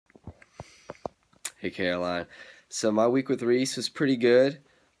Hey Caroline. So my week with Reese was pretty good.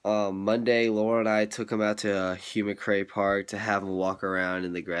 Monday, Laura and I took him out to Human Cray Park to have him walk around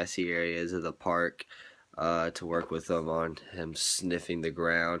in the grassy areas of the park, to work with him on him sniffing the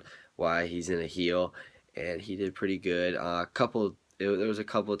ground while he's in a heel, and he did pretty good. There was a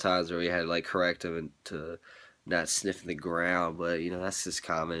couple of times where we had to like correct him to not sniffing the ground, but that's just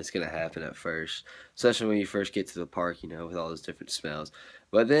common. It's gonna happen at first, especially when you first get to the park, with all those different smells.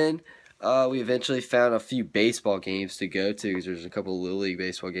 But then we eventually found a few baseball games to go to because there's a couple of Little League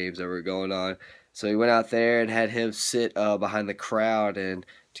baseball games that were going on. So we went out there and had him sit behind the crowd and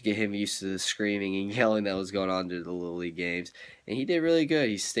to get him used to the screaming and yelling that was going on during the Little League games. And he did really good.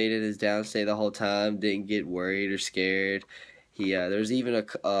 He stayed in his downstay the whole time, didn't get worried or scared. There was even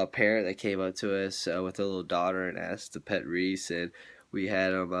a parent that came up to us with a little daughter and asked to pet Reese, and we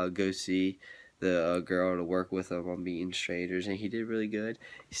had him go see the girl to work with him on meeting strangers, and he did really good.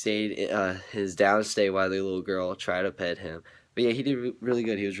 He stayed his downstay while the little girl tried to pet him. But yeah, he did really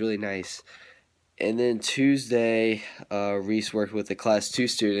good. He was really nice. And then Tuesday, Reese worked with the class 2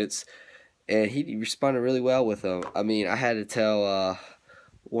 students, and he responded really well with them. I mean, I had to tell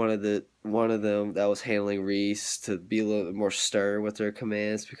one of them that was handling Reese to be a little bit more stern with their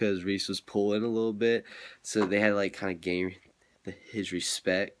commands because Reese was pulling a little bit, so they had to like kind of gain his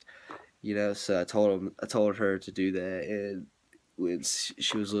respect. So I told her to do that, and when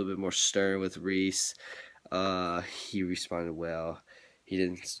she was a little bit more stern with Reese, he responded well. He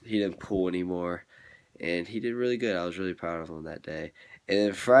didn't pull anymore, and he did really good. I was really proud of him that day. And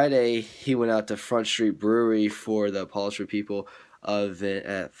then Friday, he went out to Front Street Brewery for the Polish for People event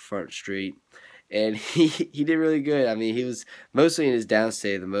at Front Street, and he did really good. I mean, he was mostly in his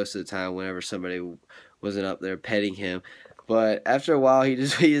downstay the most of the time whenever somebody wasn't up there petting him. But after a while, he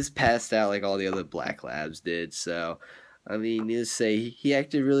just passed out like all the other black labs did. So, I mean, needless to say, he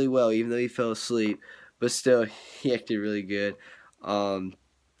acted really well, even though he fell asleep. But still, he acted really good. Um,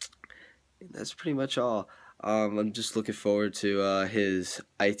 that's pretty much all. I'm just looking forward to his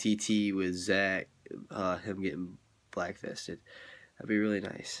ITT with Zach, him getting black vested. That'd be really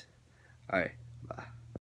nice. All right, bye.